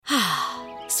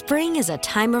Spring is a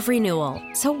time of renewal,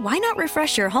 so why not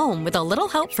refresh your home with a little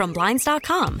help from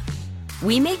Blinds.com?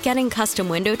 We make getting custom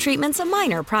window treatments a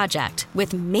minor project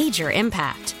with major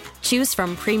impact. Choose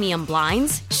from premium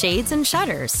blinds, shades, and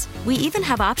shutters. We even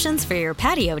have options for your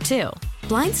patio, too.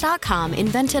 Blinds.com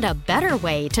invented a better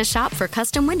way to shop for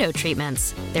custom window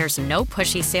treatments. There's no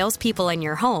pushy salespeople in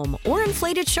your home or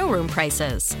inflated showroom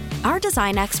prices. Our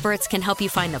design experts can help you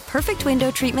find the perfect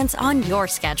window treatments on your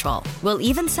schedule. We'll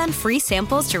even send free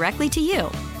samples directly to you.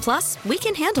 Plus, we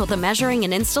can handle the measuring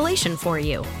and installation for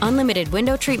you. Unlimited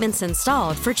window treatments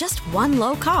installed for just one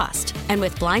low cost. And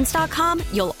with Blinds.com,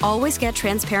 you'll always get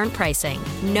transparent pricing.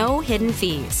 No hidden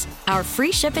fees. Our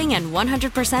free shipping and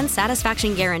 100%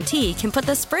 satisfaction guarantee can put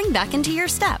the spring back into your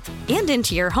step and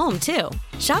into your home, too.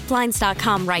 Shop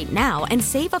Blinds.com right now and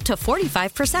save up to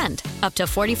 45%. Up to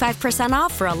 45%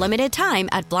 off for a limited time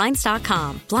at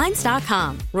Blinds.com.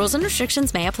 Blinds.com. Rules and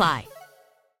restrictions may apply.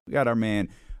 We got our man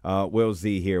Will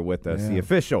Z here with us, the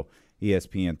official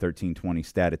ESPN 1320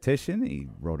 statistician. He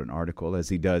wrote an article, as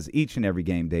he does each and every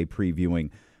game day, previewing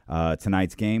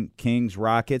tonight's game,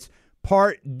 Kings-Rockets,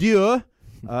 Part 2.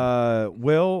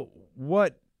 Will,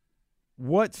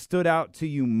 what stood out to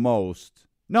you most,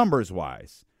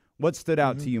 numbers-wise? What stood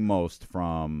out to you most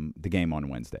from the game on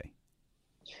Wednesday?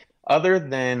 Other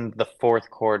than the fourth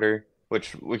quarter,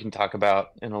 which we can talk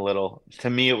about in a little,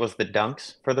 to me it was the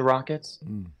dunks for the Rockets.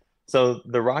 So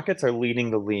the Rockets are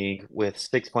leading the league with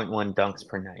 6.1 dunks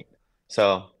per night.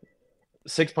 So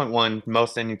 6.1,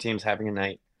 most any teams having a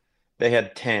night. They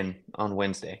had 10 on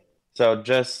Wednesday. So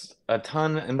just a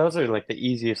ton, and those are like the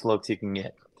easiest looks you can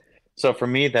get. So for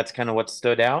me, that's kind of what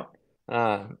stood out.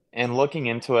 And looking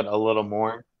into it a little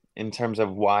more in terms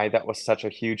of why that was such a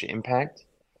huge impact.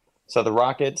 So the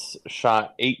Rockets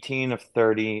shot 18 of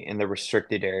 30 in the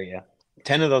restricted area.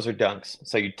 10 of those are dunks.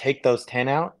 So you take those 10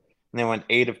 out, and they went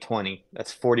 8 of 20.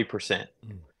 That's 40%.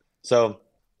 So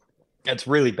that's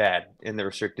really bad in the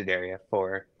restricted area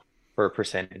for a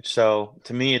percentage. So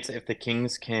to me, it's if the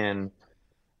Kings can,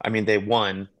 I mean, they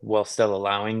won while still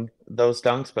allowing those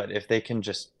dunks, but if they can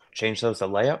just change those to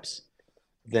layups,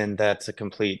 then that's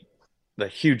a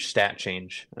huge stat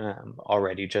change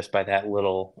already just by that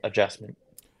little adjustment.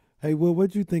 Hey, Will,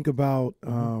 what'd you think about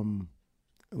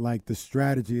like the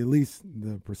strategy, at least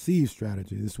the perceived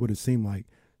strategy, this is what it seemed like,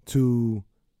 to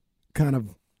kind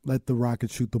of let the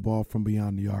Rockets shoot the ball from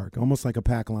beyond the arc, almost like a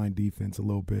pack line defense a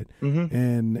little bit.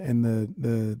 And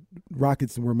the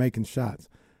Rockets were making shots.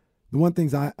 The one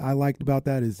things I liked about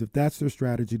that is if that's their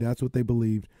strategy, that's what they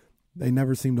believed, they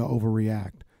never seem to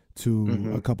overreact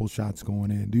to a couple shots going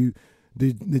in.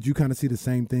 Did you kind of see the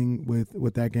same thing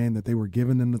with that game, that they were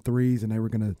giving them the threes and they were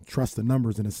going to trust the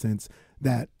numbers in a sense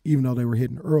that even though they were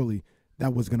hitting early,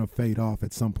 that was going to fade off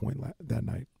at some point that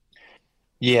night?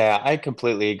 Yeah, I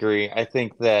completely agree. I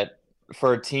think that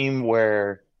for a team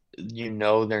where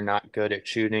they're not good at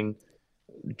shooting,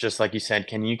 just like you said,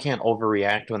 you can't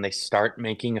overreact when they start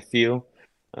making a few,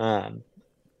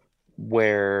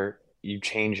 where you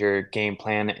change your game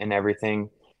plan and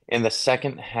everything. In the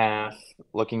second half,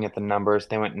 looking at the numbers,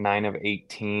 they went 9 of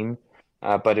 18.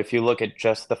 But if you look at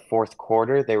just the fourth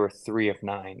quarter, they were 3 of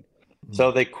 9.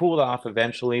 So they cooled off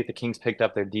eventually. The Kings picked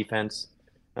up their defense.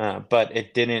 But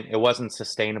it wasn't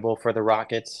sustainable for the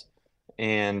Rockets.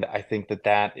 And I think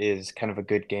that is kind of a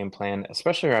good game plan,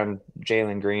 especially around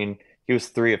Jalen Green. He was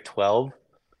 3 of 12.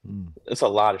 It's a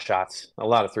lot of shots, a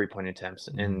lot of 3-point attempts.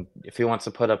 And if he wants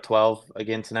to put up 12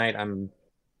 again tonight, I'm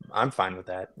fine with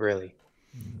that, really.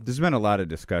 There's been a lot of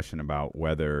discussion about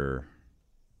whether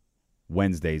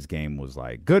Wednesday's game was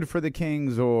like good for the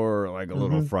Kings or like a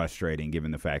little frustrating,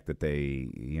 given the fact that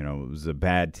it was a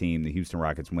bad team. The Houston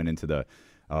Rockets went into the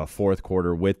fourth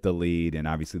quarter with the lead, and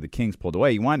obviously the Kings pulled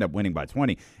away. You wind up winning by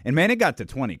 20. And, man, it got to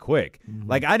 20 quick.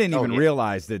 Like, I didn't even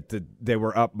realize that they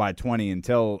were up by 20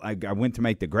 until I went to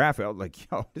make the graphic. I was like,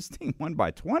 yo, this team won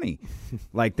by 20.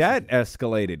 Like, that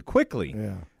escalated quickly.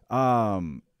 Yeah.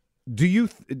 Did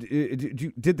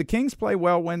the Kings play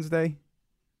well Wednesday?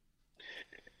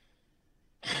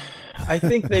 I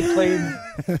think they played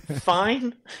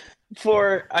fine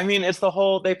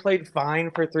they played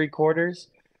fine for 3 quarters.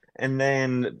 And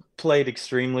then played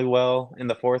extremely well in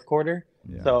the fourth quarter.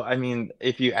 Yeah. So,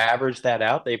 if you average that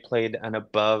out, they played an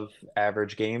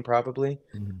above-average game probably.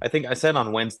 I think I said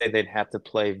on Wednesday they'd have to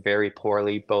play very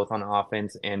poorly, both on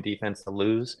offense and defense, to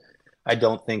lose. I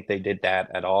don't think they did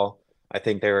that at all. I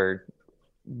think they were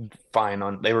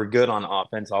they were good on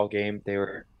offense all game. They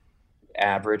were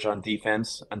average on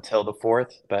defense until the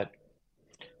fourth. But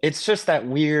it's just that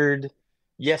weird,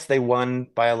 yes, they won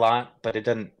by a lot, but it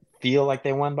doesn't feel like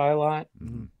they won by a lot.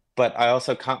 but I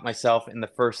also caught myself in the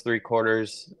first 3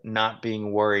 quarters not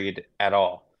being worried at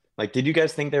all. Like, did you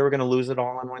guys think they were going to lose it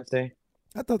all on Wednesday?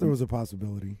 I thought there was a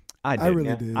possibility. I did. I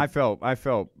really did. I felt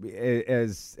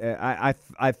as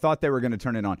I thought they were going to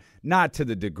turn it on, not to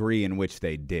the degree in which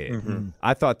they did. Mm-hmm.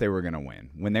 I thought they were going to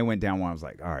win. When they went down one, I was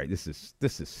like, all right, this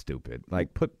is stupid.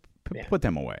 Like put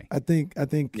them away. I think I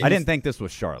didn't think this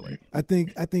was Charlotte. I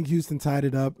think Houston tied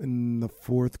it up in the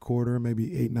fourth quarter,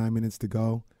 maybe 8-9 minutes to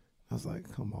go. I was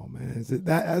like, come on, man.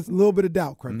 That's a little bit of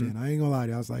doubt crept in. I ain't gonna lie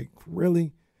to you. I was like,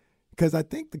 really? Because I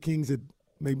think the Kings had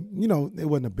maybe, it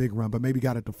wasn't a big run, but maybe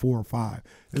got it to 4 or 5.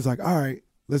 It's like, all right,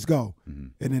 let's go.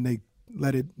 Mm-hmm. And then they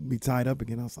let it be tied up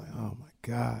again. I was like, oh my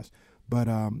gosh. But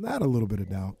I had a little bit of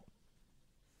doubt.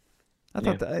 I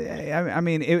thought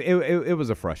it was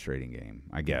a frustrating game,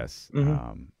 I guess.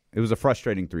 Mm-hmm. It was a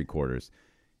frustrating 3 quarters.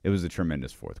 It was a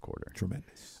tremendous fourth quarter.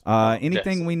 Tremendous.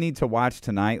 Anything we need to watch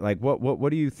tonight? Like what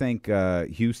do you think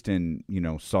Houston,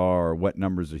 saw, or what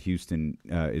numbers of Houston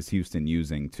is Houston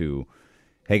using to,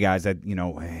 hey guys,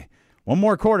 one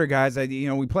more quarter, guys.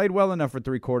 We played well enough for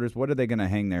 3 quarters. What are they going to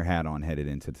hang their hat on headed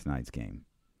into tonight's game?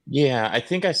 Yeah, I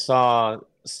think I saw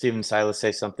Stephen Silas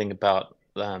say something about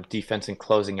defense and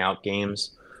closing out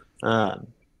games.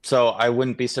 So I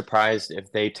wouldn't be surprised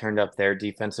if they turned up their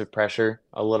defensive pressure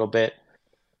a little bit.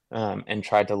 And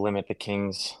tried to limit the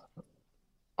Kings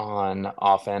on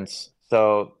offense.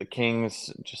 So the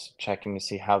Kings, just checking to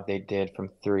see how they did from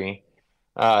 3,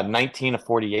 19 of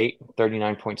 48,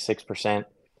 39.6%.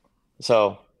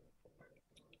 So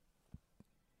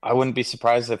I wouldn't be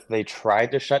surprised if they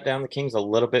tried to shut down the Kings a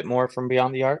little bit more from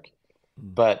beyond the arc.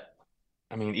 But,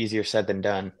 easier said than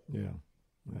done. Yeah.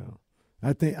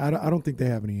 I don't think they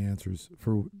have any answers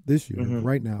for this year,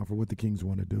 right now, for what the Kings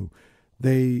want to do.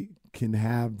 They can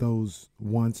have those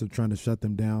wants of trying to shut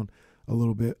them down a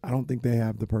little bit. I don't think they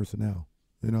have the personnel.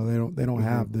 They don't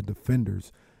have the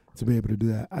defenders to be able to do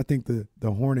that. I think the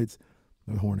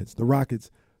Rockets'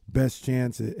 best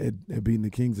chance at beating the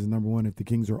Kings is, number one, if the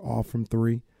Kings are off from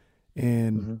 3,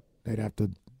 and they'd have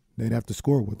to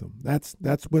score with them.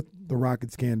 That's what the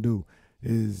Rockets can do,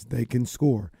 is they can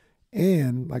score.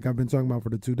 And like I've been talking about for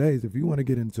the 2 days, if you want to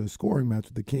get into a scoring match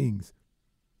with the Kings,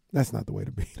 that's not the way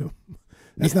to beat them.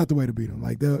 That's not the way to beat them.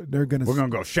 Like they're gonna. We're gonna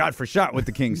go shot for shot with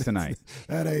the Kings tonight.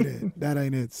 That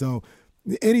ain't it. So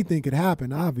anything could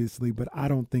happen, obviously, but I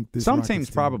don't think this. Some teams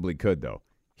probably could, though.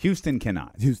 Houston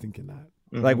cannot.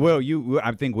 Mm-hmm. Like,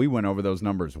 I think we went over those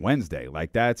numbers Wednesday.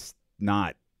 Like, that's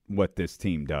not what this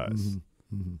team does.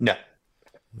 No.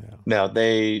 No.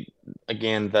 They,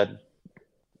 again,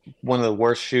 one of the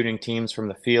worst shooting teams from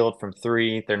the field from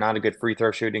 3. They're not a good free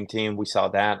throw shooting team. We saw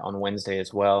that on Wednesday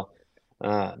as well.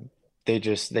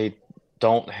 They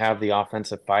don't have the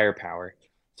offensive firepower.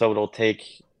 So it'll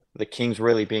take the Kings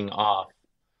really being off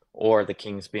or the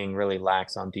Kings being really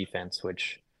lax on defense,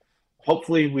 which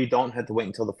hopefully we don't have to wait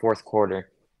until the fourth quarter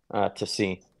to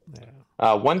see.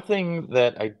 Yeah. One thing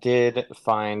that I did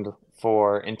find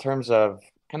in terms of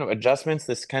kind of adjustments,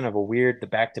 this kind of the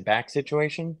back-to-back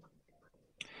situation.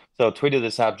 So I tweeted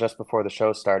this out just before the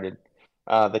show started.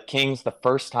 The Kings, the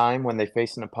first time when they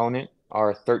face an opponent,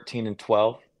 are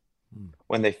 13-12.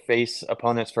 When they face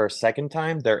opponents for a second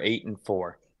time, they're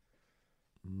 8-4.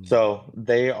 So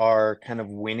they are kind of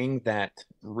winning that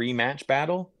rematch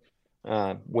battle,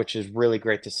 which is really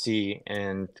great to see,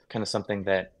 and kind of something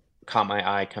that caught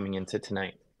my eye coming into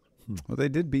tonight. Well, they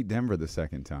did beat Denver the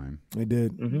second time. They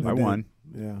did. By 1.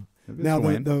 Yeah. Now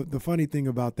the funny thing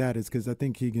about that is, because I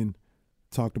think Keegan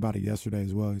talked about it yesterday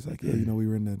as well. He's like, we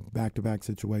were in a back-to-back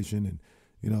situation,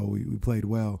 and we played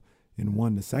well and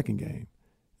won the second game.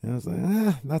 And I was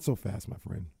like, not so fast, my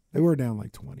friend. They were down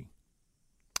like 20.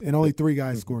 And only 3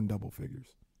 guys scoring double figures.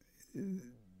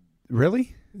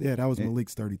 Really? Yeah, that was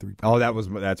Malik's 33 points. Oh,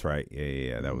 that's right.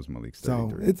 Yeah, that was Malik's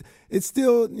 33. So it's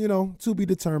still, to be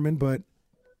determined, but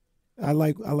I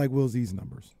like Will Z's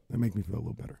numbers. That make me feel a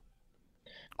little better.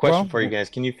 Question for you guys.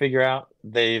 Can you figure out,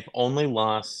 they've only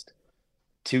lost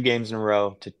 2 games in a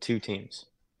row to 2 teams.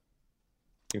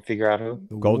 Can you figure out who?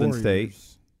 The Golden Warriors.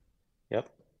 State. Yep.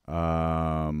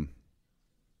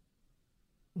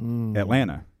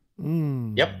 Atlanta.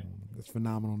 Yep. That's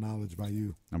phenomenal knowledge by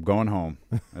you. I'm going home.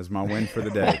 That's my win for the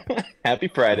day. Happy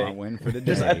Friday. My win for the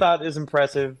day. I thought it was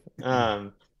impressive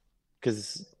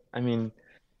because,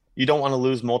 you don't want to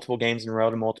lose multiple games in a row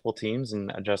to multiple teams,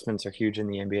 and adjustments are huge in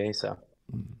the NBA, so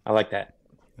I like that.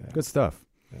 Yeah. Good stuff.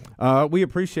 Yeah. We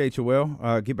appreciate you,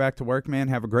 Will. Get back to work, man.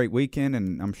 Have a great weekend,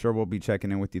 and I'm sure we'll be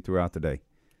checking in with you throughout the day.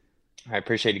 I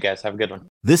appreciate you guys. Have a good one.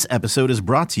 This episode is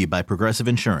brought to you by Progressive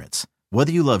Insurance.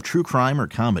 Whether you love true crime or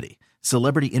comedy,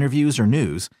 celebrity interviews or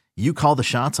news, you call the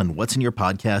shots on what's in your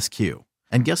podcast queue.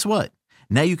 And guess what?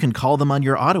 Now you can call them on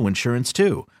your auto insurance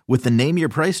too with the Name Your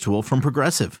Price tool from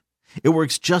Progressive. It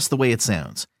works just the way it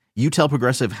sounds. You tell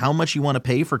Progressive how much you want to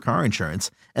pay for car insurance,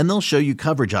 and they'll show you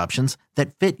coverage options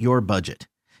that fit your budget.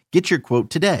 Get your quote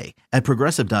today at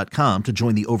Progressive.com to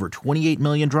join the over 28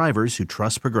 million drivers who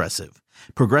trust Progressive.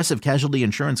 Progressive Casualty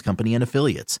Insurance Company and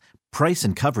Affiliates. Price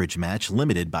and coverage match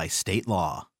limited by state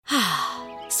law.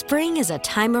 Spring is a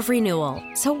time of renewal,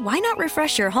 so why not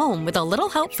refresh your home with a little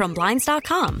help from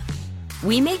Blinds.com?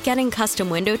 We make getting custom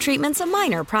window treatments a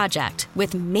minor project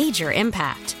with major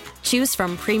impact. Choose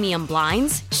from premium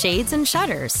blinds, shades, and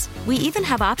shutters. We even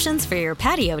have options for your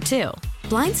patio, too.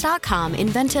 Blinds.com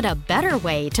invented a better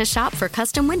way to shop for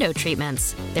custom window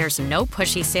treatments. There's no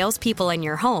pushy salespeople in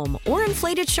your home or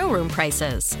inflated showroom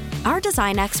prices. Our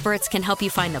design experts can help you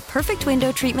find the perfect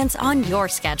window treatments on your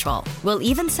schedule. We'll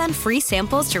even send free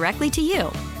samples directly to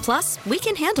you. Plus, we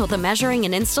can handle the measuring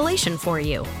and installation for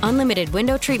you. Unlimited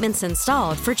window treatments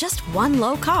installed for just one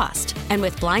low cost. And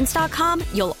with Blinds.com,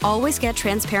 you'll always get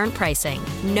transparent pricing.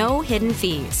 No hidden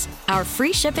fees. Our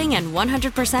free shipping and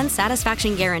 100%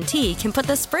 satisfaction guarantee can put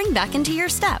the spring back into your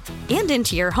step and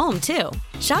into your home, too.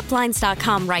 Shop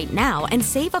Blinds.com right now and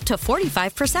save up to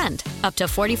 45%. Up to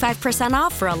 45%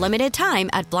 off for a limited time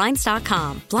at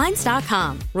Blinds.com.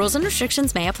 Blinds.com. Rules and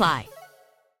restrictions may apply.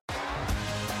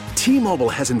 T-Mobile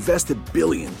has invested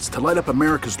billions to light up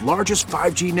America's largest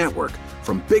 5G network,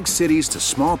 from big cities to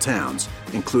small towns,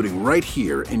 including right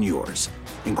here in yours.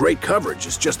 And great coverage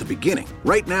is just the beginning.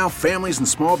 Right now, families and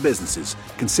small businesses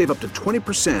can save up to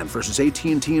 20% versus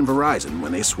AT&T and Verizon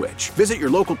when they switch. Visit your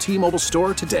local T-Mobile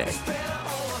store today.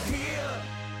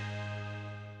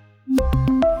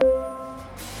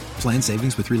 Plan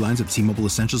savings with 3 lines of T-Mobile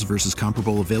Essentials versus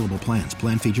comparable available plans.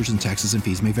 Plan features and taxes and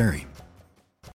fees may vary.